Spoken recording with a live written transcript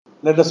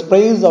Let us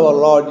praise our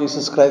Lord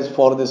Jesus Christ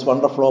for this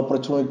wonderful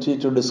opportunity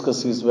to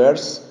discuss His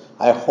words.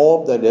 I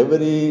hope that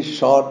every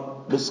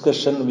short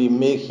discussion we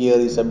make here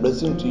is a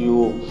blessing to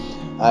you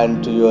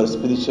and to your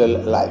spiritual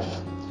life.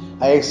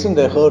 I extend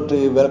a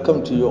hearty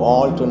welcome to you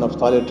all to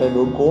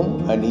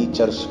Naphtali.com and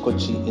eChurch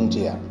Kochi,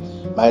 India.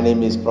 My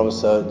name is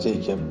Professor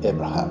Jacob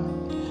Abraham.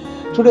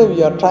 Today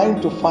we are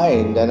trying to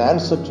find an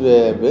answer to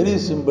a very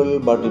simple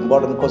but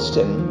important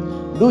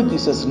question. Do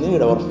Jesus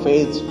need our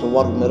faith to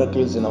work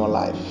miracles in our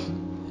life?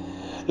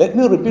 Let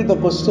me repeat the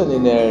question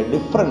in a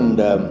different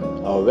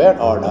word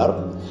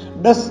order.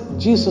 Does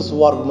Jesus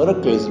work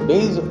miracles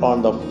based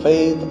on the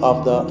faith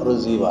of the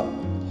receiver?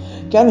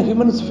 Can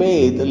human's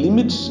faith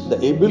limit the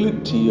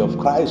ability of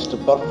Christ to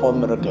perform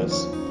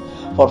miracles?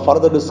 For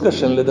further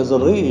discussion, let us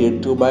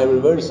read two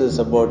Bible verses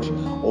about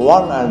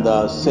one and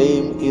the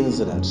same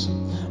incident.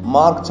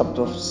 Mark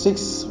chapter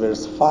 6,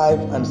 verse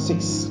 5 and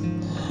 6.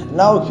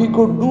 Now he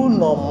could do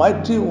no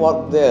mighty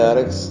work there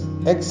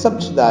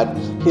except that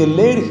he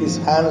laid his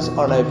hands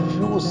on a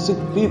few sick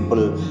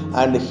people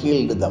and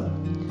healed them.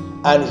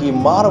 And he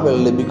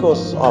marveled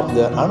because of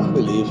their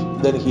unbelief.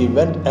 Then he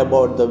went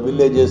about the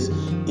villages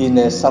in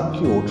a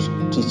circuit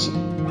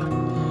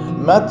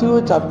teaching.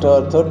 Matthew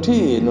chapter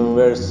 13,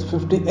 verse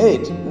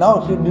 58.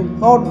 Now he did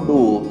not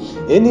do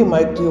any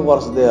mighty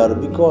works there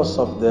because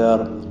of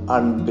their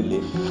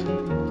unbelief.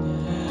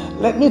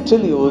 Let me tell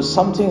you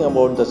something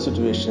about the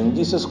situation.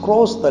 Jesus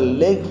crossed the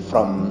lake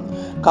from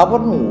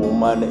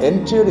Capernaum and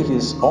entered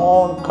his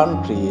own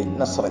country,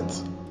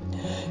 Nazareth.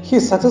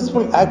 His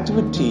successful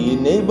activity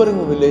in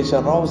neighboring village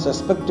aroused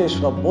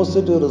expectation of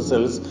positive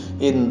results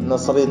in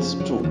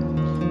Nazareth too.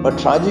 But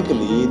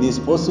tragically, these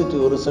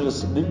positive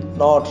results did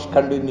not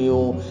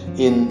continue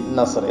in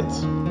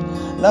Nazareth.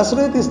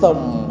 Nazareth is the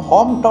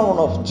hometown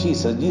of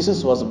Jesus.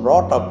 Jesus was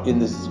brought up in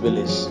this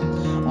village.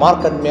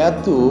 Mark and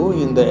Matthew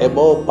in the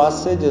above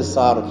passages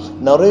are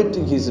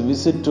narrating his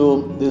visit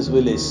to this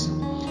village.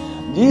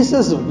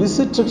 Jesus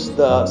visited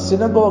the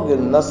synagogue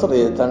in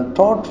Nazareth and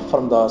taught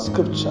from the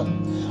scripture.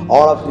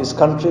 All of his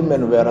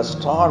countrymen were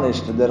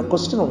astonished. Their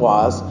question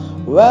was,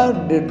 where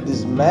did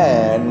this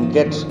man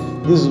get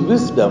this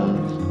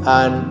wisdom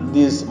and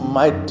these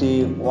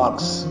mighty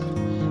works?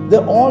 They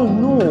all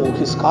knew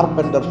his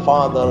carpenter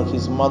father,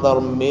 his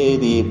mother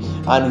Mary,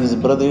 and his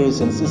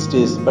brothers and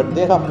sisters, but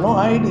they have no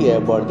idea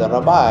about the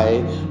rabbi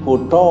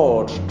who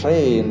taught,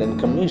 trained, and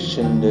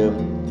commissioned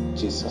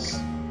Jesus.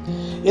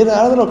 In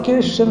another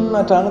occasion,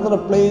 at another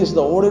place,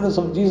 the audience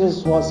of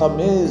Jesus was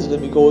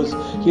amazed because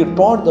he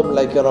taught them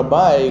like a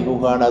rabbi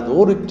who had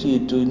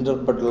authority to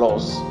interpret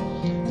laws.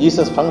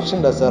 Jesus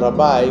functioned as a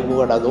rabbi who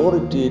had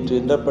authority to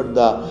interpret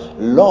the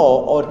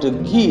law or to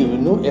give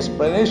new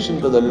explanation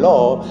to the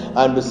law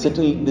and to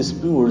settle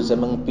disputes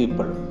among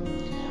people.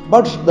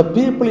 But the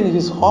people in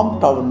his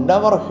hometown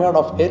never heard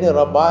of any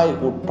rabbi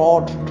who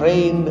taught,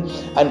 trained,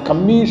 and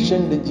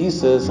commissioned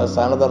Jesus as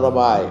another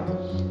rabbi.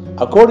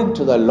 According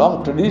to the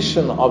long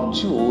tradition of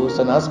Jews,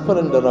 an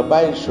aspirant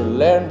rabbi should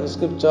learn the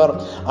scripture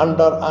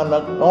under an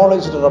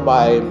acknowledged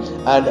rabbi,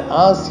 and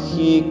as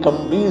he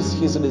completes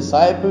his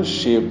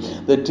discipleship,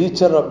 the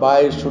teacher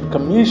rabbi should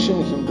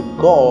commission him to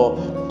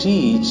go,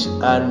 teach,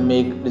 and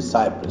make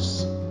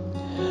disciples.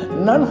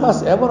 None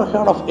has ever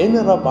heard of any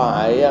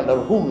rabbi under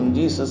whom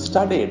Jesus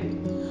studied.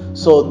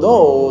 So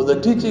though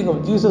the teaching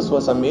of Jesus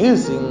was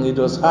amazing, it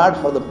was hard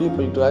for the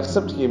people to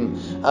accept him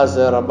as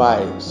a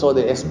rabbi. So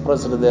they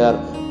expressed their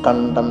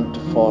contempt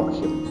for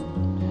him.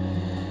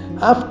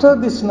 After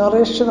this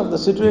narration of the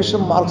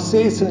situation, Mark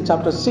says in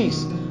chapter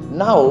 6,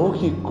 now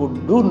he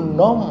could do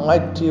no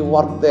mighty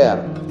work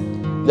there.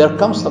 There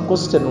comes the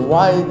question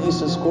why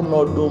Jesus could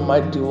not do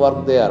mighty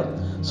work there.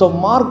 So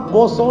Mark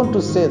goes on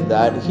to say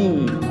that he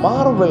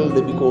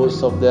marveled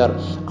because of their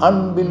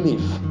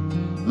unbelief.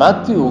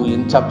 Matthew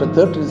in chapter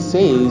 13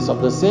 says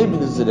of the same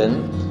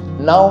incident,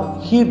 now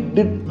he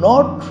did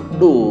not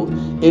do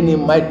any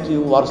mighty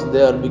works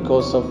there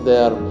because of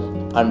their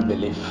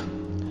unbelief.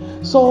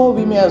 So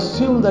we may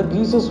assume that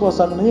Jesus was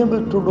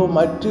unable to do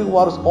mighty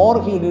works,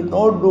 or he did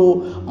not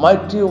do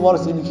mighty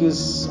works in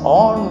his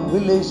own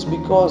village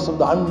because of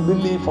the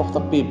unbelief of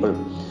the people.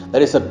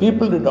 That is, the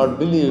people did not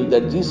believe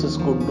that Jesus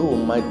could do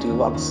mighty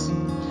works.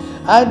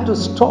 And to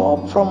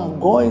stop from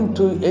going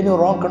to any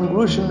wrong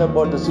conclusion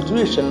about the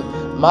situation,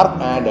 Mark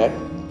added,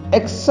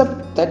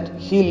 except that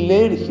he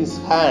laid his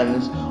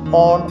hands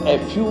on a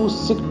few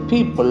sick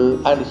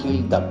people and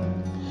healed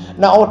them.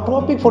 Now our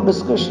topic for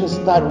discussion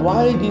is that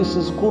why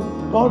Jesus could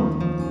not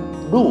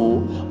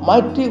do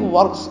mighty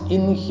works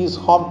in his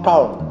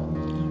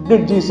hometown.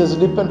 Did Jesus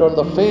depend on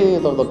the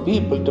faith of the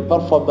people to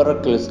perform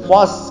miracles?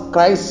 Was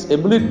Christ's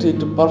ability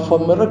to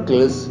perform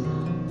miracles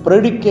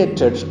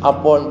predicated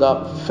upon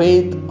the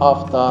faith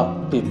of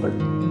the people?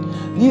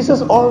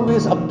 Jesus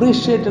always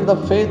appreciated the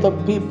faith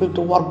of people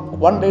to work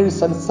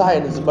wonders and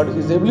signs, but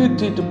his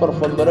ability to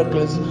perform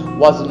miracles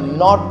was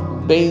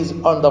not based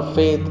on the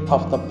faith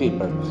of the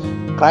people.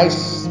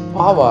 Christ's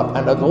power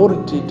and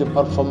authority to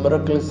perform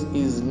miracles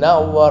is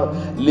never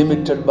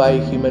limited by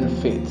human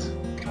faith.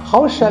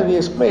 How shall we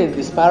explain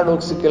this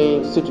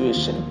paradoxical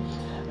situation?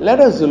 Let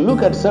us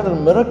look at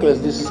certain miracles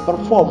Jesus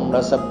performed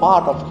as a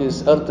part of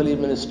his earthly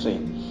ministry.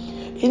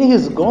 In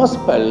his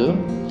Gospel,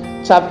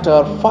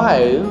 chapter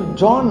 5,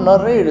 John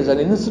narrates an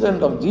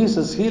incident of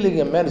Jesus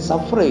healing a man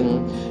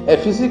suffering a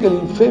physical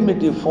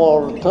infirmity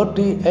for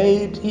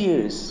 38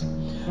 years.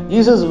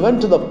 Jesus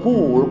went to the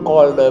pool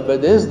called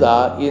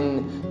Bethesda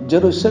in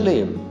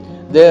Jerusalem.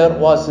 There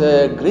was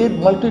a great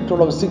multitude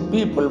of sick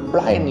people,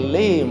 blind,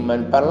 lame,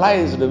 and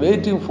paralyzed,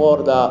 waiting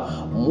for the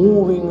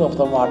moving of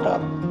the water.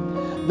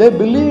 They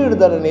believed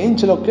that an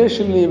angel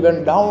occasionally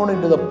went down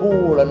into the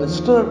pool and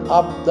stirred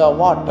up the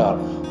water.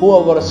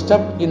 Whoever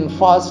stepped in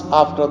first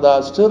after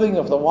the stirring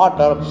of the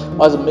water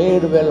was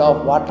made well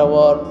of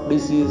whatever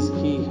disease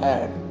he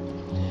had.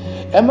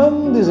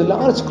 Among this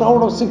large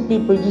crowd of sick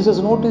people, Jesus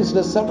noticed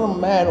a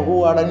certain man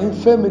who had an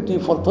infirmity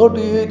for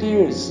 38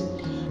 years.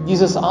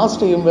 Jesus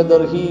asked him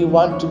whether he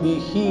wanted to be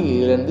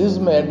healed, and this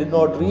man did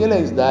not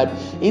realize that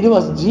it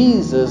was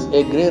Jesus,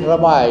 a great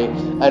rabbi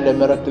and a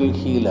miracle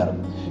healer.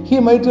 He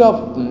might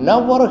have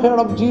never heard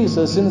of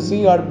Jesus since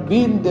he had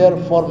been there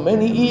for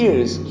many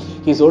years.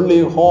 His only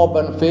hope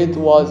and faith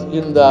was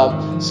in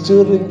the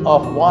stirring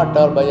of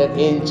water by an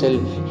angel.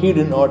 He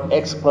did not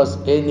express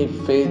any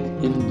faith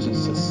in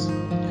Jesus.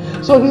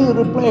 So he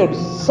replied,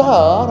 "Sir,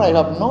 I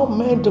have no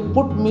man to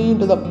put me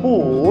into the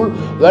pool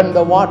when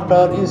the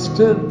water is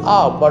stirred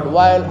up, but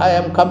while I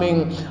am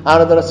coming,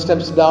 another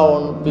steps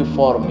down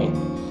before me."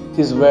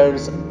 His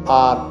words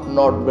are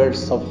not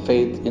words of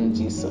faith in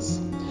Jesus.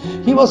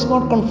 He was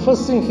not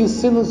confessing his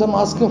sins and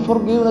asking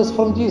forgiveness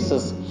from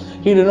Jesus.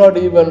 He did not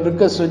even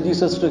request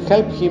Jesus to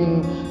help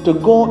him to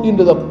go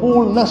into the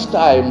pool next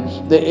time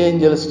the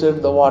angel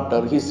stirred the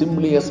water. He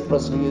simply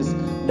expressed his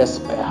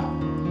despair.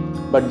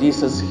 But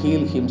Jesus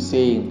healed him,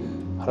 saying,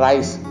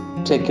 "Rise,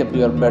 take up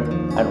your bed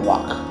and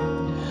walk."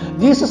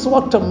 Jesus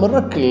worked a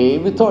miracle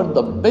without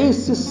the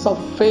basis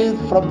of faith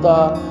from the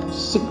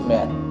sick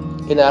man.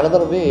 In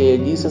another way,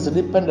 Jesus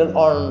depended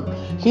on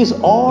his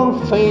own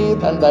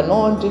faith and the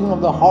anointing of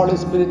the Holy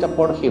Spirit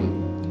upon him.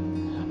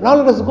 Now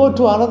let us go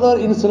to another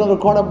incident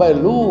recorded by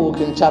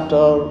Luke in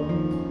chapter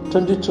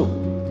 22.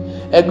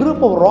 A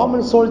group of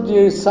Roman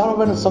soldiers,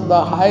 servants of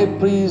the high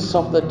priest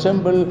of the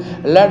temple,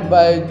 led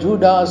by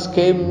Judas,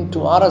 came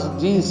to arrest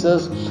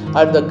Jesus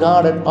at the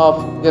Garden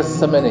of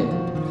Gethsemane.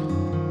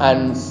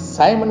 And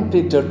Simon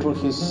Peter drew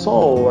his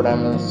sword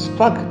and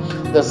struck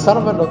the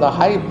servant of the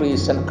high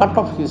priest and cut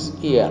off his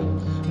ear.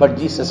 But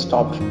Jesus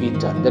stopped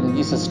Peter. Then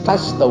Jesus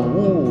touched the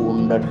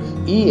wounded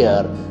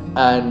ear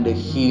and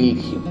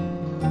healed him.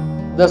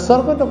 The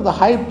servant of the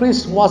high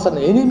priest was an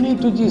enemy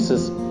to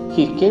Jesus.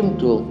 He came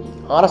to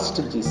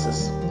arrest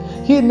Jesus.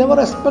 He never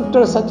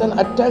expected such an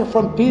attack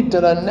from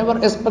Peter and never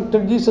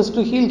expected Jesus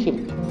to heal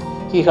him.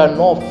 He had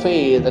no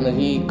faith and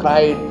he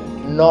cried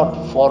not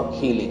for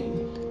healing.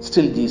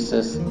 Still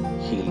Jesus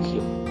healed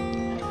him.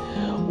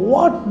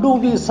 What do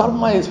we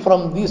surmise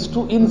from these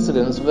two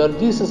incidents where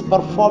Jesus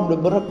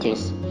performed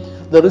miracles?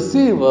 The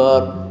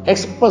receiver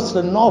expressed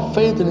no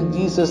faith in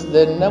Jesus.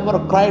 They never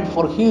cried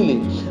for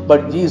healing,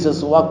 but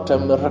Jesus worked a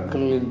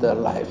miracle in their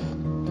life.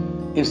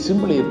 It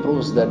simply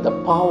proves that the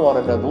power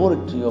and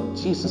authority of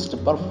Jesus to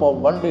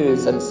perform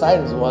wonders and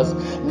signs was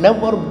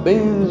never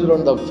based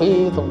on the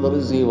faith of the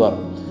receiver.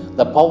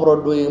 The power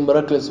of doing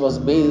miracles was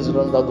based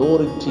on the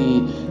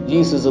authority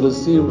Jesus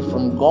received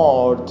from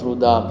God through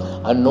the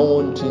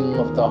anointing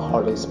of the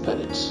Holy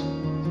Spirit.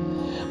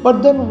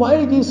 But then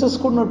why Jesus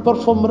could not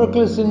perform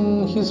miracles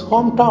in his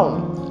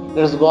hometown?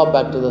 Let us go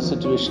back to the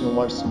situation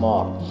once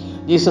more.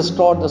 Jesus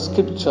taught the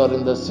scripture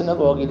in the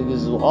synagogue in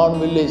his own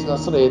village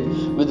Nazareth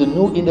with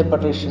new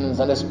interpretations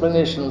and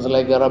explanations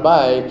like a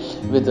rabbi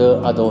with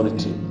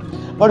authority.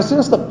 But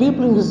since the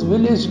people in his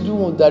village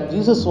knew that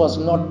Jesus was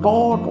not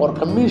taught or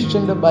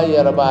commissioned by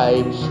a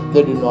rabbi,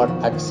 they did not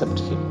accept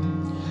him.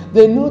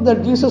 They knew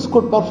that Jesus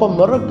could perform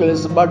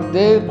miracles, but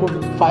they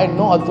could find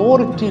no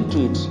authority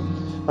to it.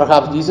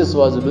 Perhaps Jesus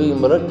was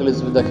doing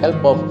miracles with the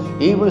help of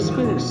evil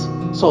spirits,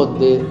 so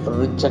they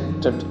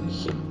rejected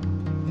him.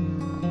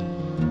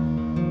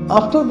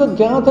 After the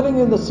gathering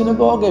in the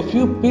synagogue, a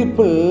few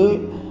people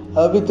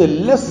with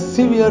less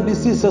severe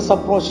diseases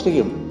approached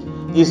him.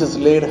 Jesus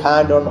laid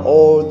hand on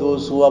all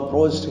those who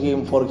approached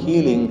him for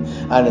healing,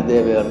 and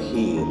they were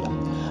healed.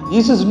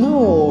 Jesus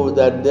knew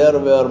that there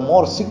were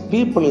more sick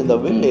people in the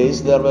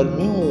village. There were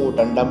mute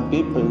and dumb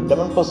people,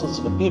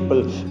 demon-possessed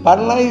people,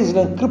 paralyzed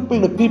and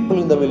crippled people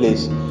in the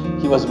village.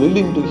 He was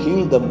willing to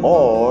heal them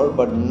all,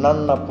 but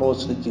none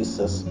approached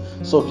Jesus,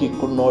 so he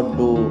could not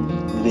do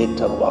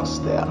greater works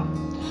there.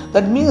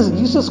 That means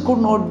Jesus could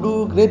not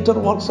do greater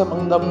works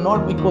among them,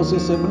 not because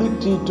his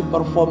ability to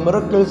perform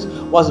miracles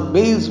was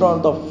based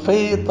on the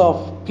faith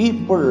of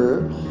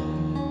people.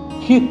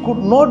 He could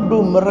not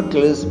do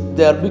miracles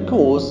there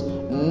because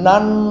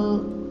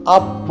none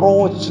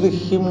approached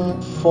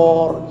him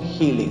for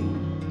healing.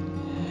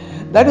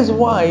 That is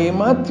why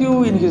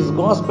Matthew in his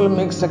gospel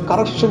makes a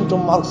correction to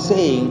Mark,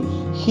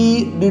 saying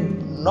he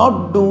did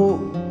not do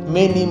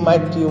many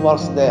mighty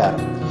works there.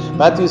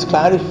 Matthew is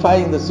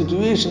clarifying the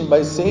situation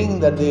by saying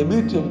that the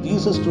ability of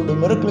Jesus to do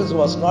miracles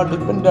was not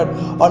dependent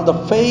on the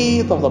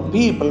faith of the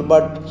people,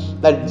 but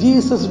that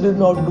Jesus did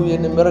not do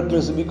any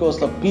miracles because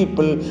the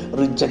people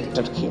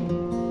rejected him.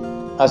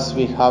 As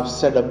we have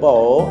said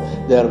above,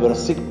 there were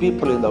sick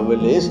people in the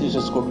village.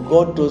 Jesus could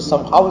go to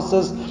some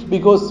houses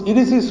because it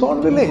is his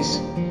own village.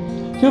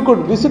 He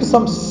could visit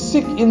some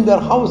sick in their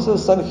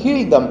houses and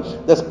heal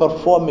them, thus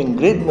performing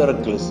great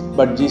miracles.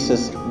 But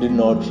Jesus did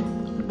not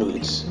do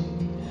it.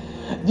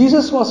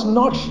 Jesus was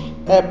not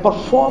a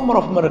performer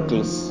of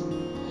miracles.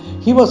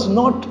 He was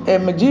not a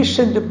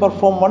magician to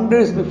perform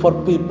wonders before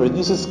people.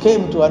 Jesus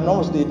came to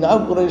announce the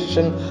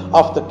inauguration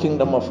of the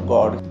kingdom of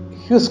God.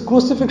 His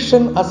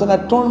crucifixion as an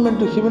atonement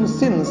to human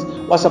sins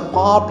was a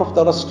part of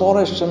the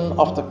restoration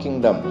of the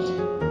kingdom.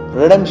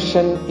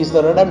 Redemption is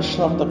the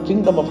redemption of the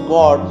kingdom of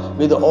God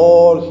with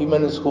all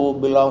humans who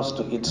belongs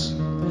to it.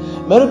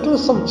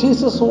 Miracles of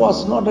Jesus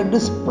was not a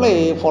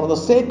display for the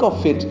sake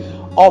of it,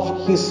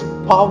 of his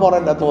power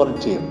and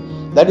authority.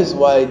 That is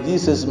why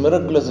Jesus'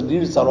 miraculous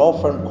deeds are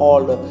often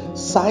called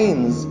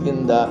signs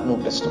in the New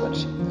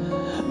Testament.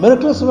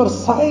 Miracles were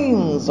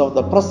signs of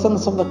the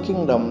presence of the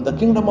kingdom. The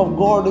kingdom of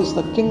God is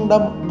the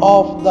kingdom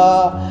of the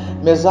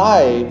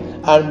Messiah,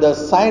 and the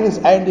signs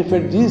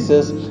identified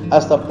Jesus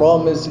as the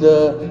promised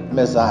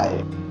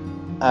Messiah.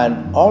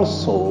 And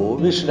also,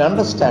 we should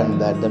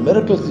understand that the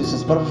miracles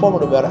Jesus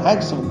performed were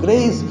acts of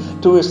grace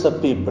towards the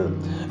people.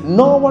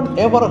 No one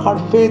ever had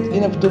faith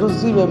enough to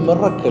receive a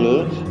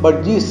miracle,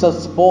 but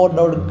Jesus poured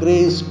out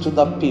grace to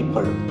the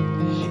people.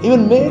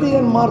 Even Mary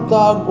and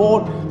Martha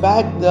got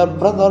back their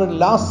brother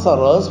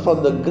Lazarus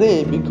from the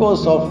grave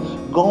because of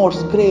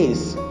God's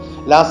grace.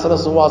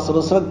 Lazarus was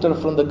resurrected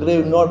from the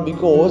grave not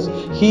because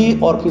he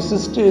or his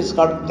sisters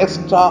had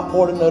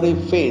extraordinary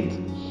faith.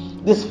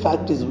 This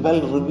fact is well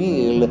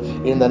revealed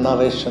in the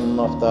narration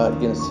of the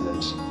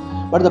incident.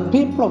 But the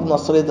people of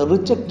Nazareth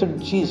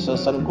rejected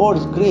Jesus and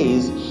God's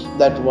grace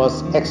that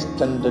was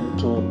extended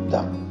to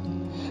them.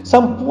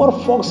 Some poor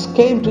folks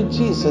came to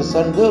Jesus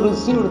and they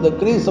received the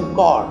grace of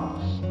God.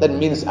 That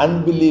means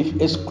unbelief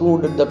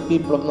excluded the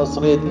people of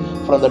Nazareth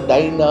from the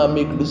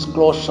dynamic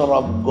disclosure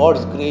of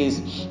God's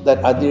grace that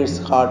others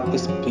had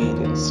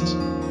experienced.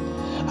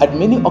 At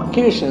many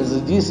occasions,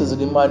 Jesus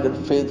demanded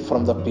faith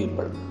from the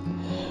people.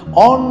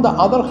 On the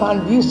other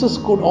hand, Jesus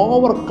could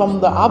overcome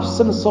the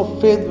absence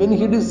of faith when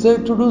he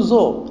decided to do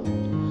so.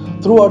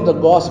 Throughout the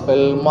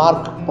Gospel,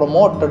 Mark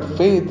promoted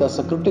faith as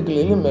a critical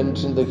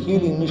element in the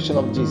healing mission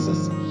of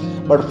Jesus.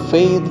 But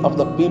faith of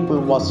the people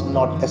was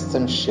not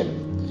essential.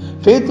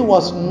 Faith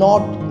was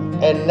not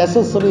a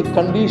necessary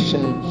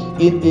condition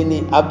in any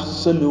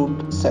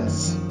absolute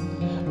sense.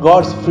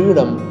 God's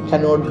freedom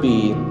cannot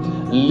be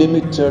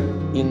limited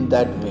in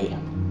that way.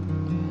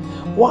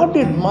 What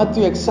did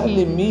Matthew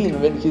exactly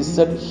mean when he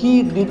said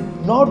he did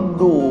not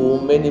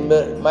do many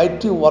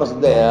mighty works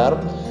there?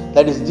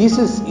 That is,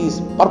 Jesus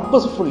is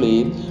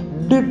purposefully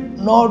did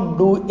not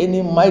do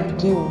any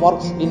mighty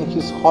works in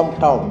his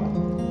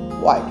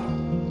hometown. Why?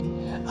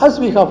 As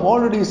we have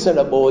already said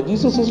above,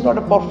 Jesus is not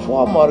a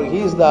performer. He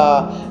is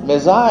the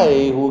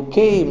Messiah who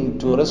came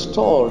to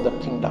restore the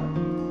kingdom.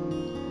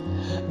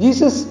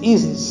 Jesus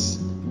is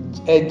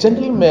a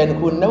gentleman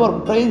who never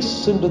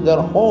breaks into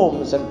their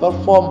homes and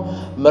perform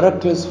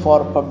miracles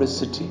for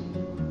publicity.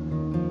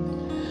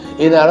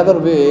 In another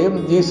way,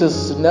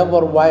 Jesus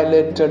never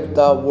violated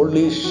the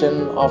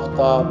volition of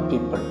the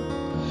people.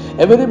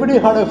 Everybody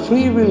had a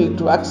free will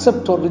to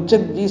accept or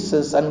reject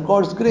Jesus and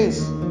God's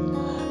grace.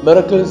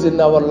 Miracles in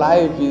our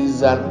life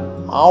is an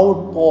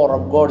outpour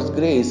of God's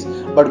grace,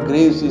 but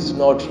grace is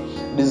not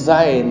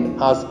designed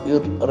as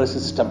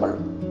irresistible.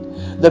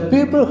 The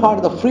people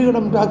had the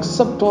freedom to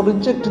accept or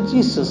reject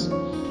Jesus.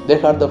 They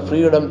had the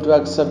freedom to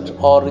accept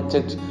or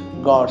reject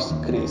God's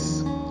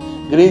grace.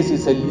 Grace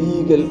is a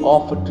legal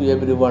offer to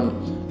everyone,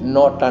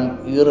 not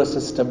an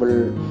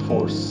irresistible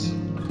force.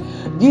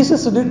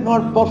 Jesus did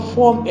not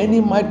perform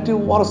any mighty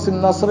works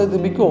in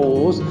Nazareth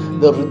because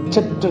they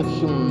rejected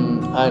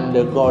him and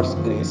God's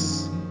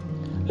grace.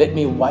 Let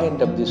me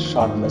wind up this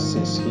short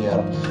message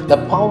here. The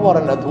power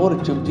and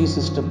authority of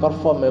Jesus to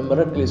perform a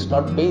miracle is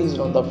not based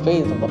on the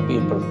faith of the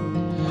people.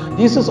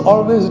 Jesus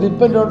always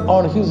depended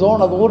on his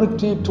own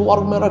authority to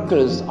work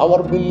miracles.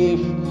 Our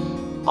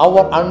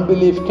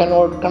unbelief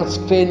cannot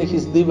constrain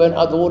his divine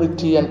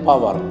authority and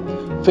power.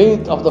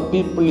 Faith of the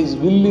people is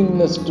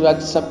willingness to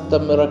accept the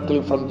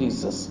miracle from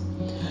Jesus.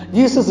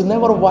 Jesus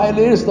never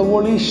violates the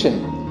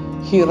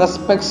volition. He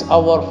respects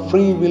our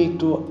free will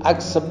to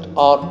accept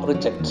or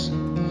reject.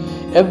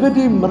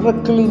 Every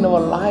miracle in our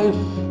life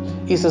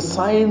is a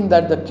sign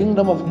that the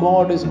kingdom of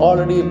God is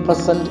already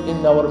present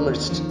in our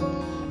midst.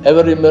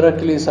 Every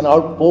miracle is an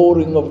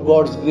outpouring of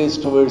God's grace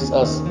towards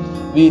us.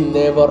 We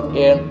never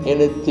earn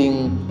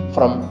anything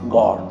from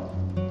God.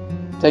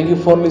 Thank you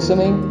for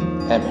listening.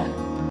 Amen.